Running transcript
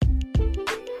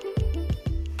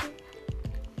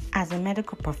As a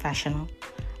medical professional,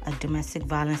 a domestic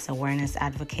violence awareness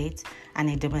advocate, and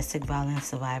a domestic violence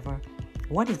survivor,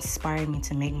 what inspired me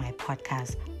to make my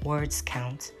podcast, Words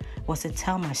Count, was to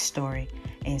tell my story,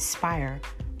 inspire,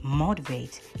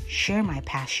 motivate, share my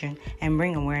passion, and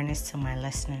bring awareness to my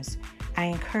listeners. I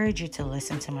encourage you to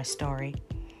listen to my story.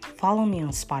 Follow me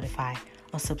on Spotify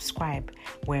or subscribe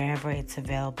wherever it's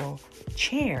available.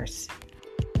 Cheers!